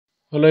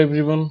Hello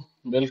everyone,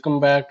 welcome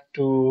back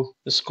to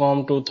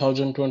SCOM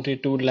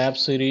 2022 lab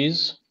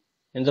series.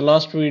 In the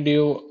last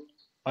video,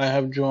 I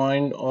have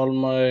joined all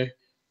my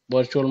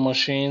virtual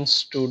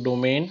machines to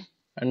domain,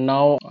 and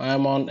now I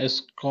am on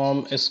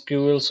SCOM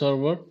SQL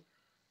server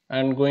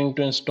and going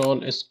to install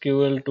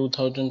SQL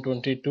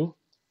 2022.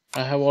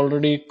 I have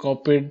already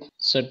copied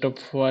setup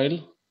file.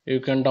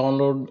 You can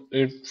download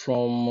it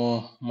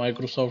from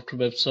Microsoft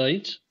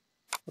website.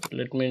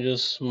 Let me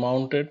just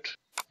mount it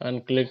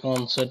and click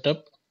on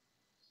setup.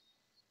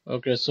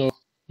 Okay, so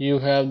you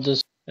have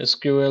this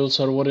SQL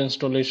Server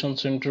Installation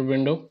Center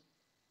window.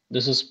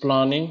 This is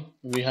planning.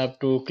 We have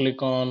to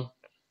click on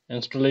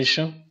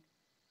installation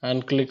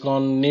and click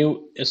on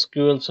new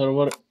SQL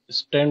Server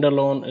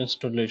standalone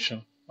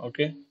installation.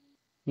 Okay.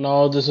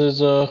 Now this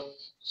is a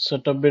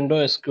setup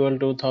window, SQL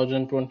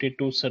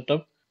 2022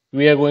 setup.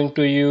 We are going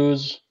to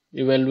use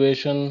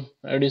evaluation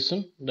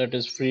edition, that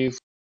is free.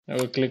 I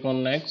will click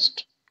on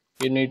next.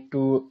 You need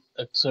to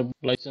accept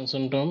license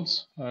and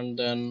terms, and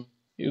then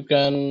you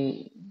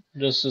can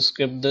just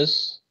skip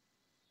this.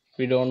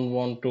 We don't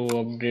want to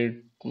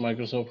update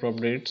Microsoft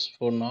updates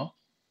for now.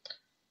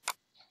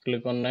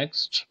 Click on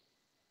next.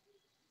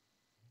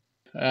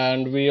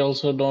 And we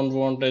also don't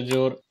want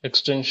Azure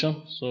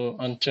extension, so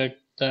uncheck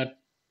that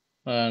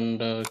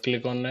and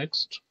click on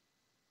next.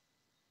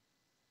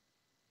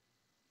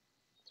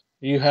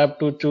 You have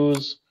to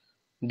choose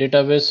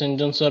database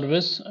engine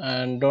service,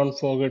 and don't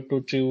forget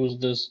to choose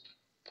this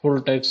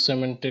full text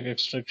semantic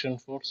extraction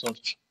for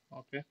search.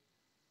 Okay,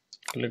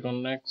 click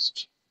on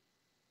next.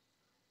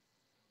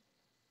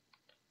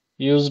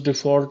 Use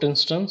default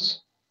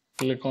instance.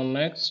 Click on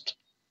next.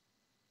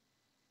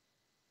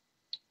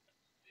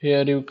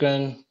 Here you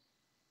can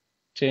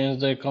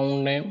change the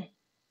account name.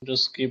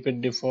 Just keep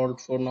it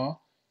default for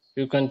now.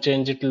 You can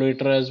change it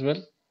later as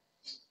well.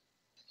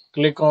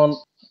 Click on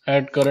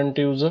add current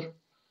user.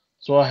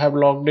 So I have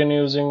logged in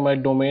using my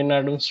domain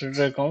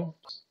administrator account.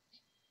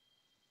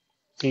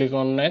 Click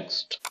on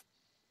next.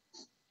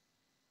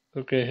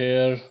 Okay,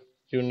 here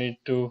you need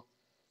to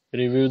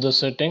review the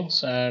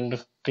settings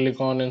and click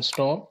on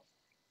install.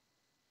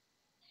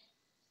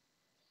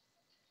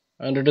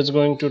 And it is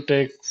going to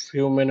take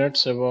few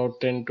minutes, about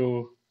 10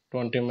 to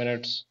 20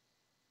 minutes.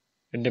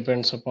 It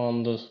depends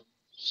upon the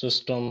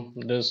system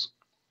disk.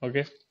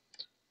 Okay,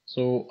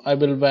 so I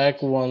will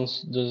back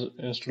once the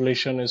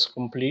installation is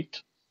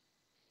complete.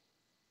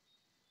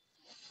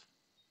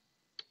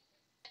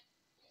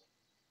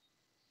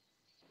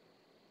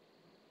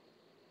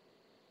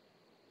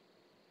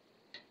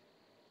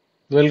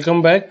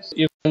 Welcome back.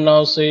 You can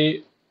now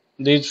see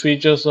these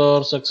features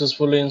are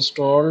successfully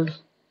installed.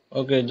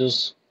 Okay,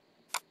 just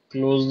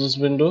close this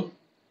window.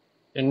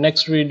 In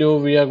next video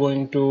we are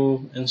going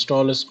to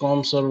install a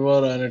SCOM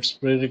server and its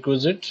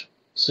prerequisite.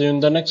 See you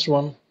in the next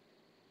one.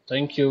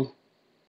 Thank you.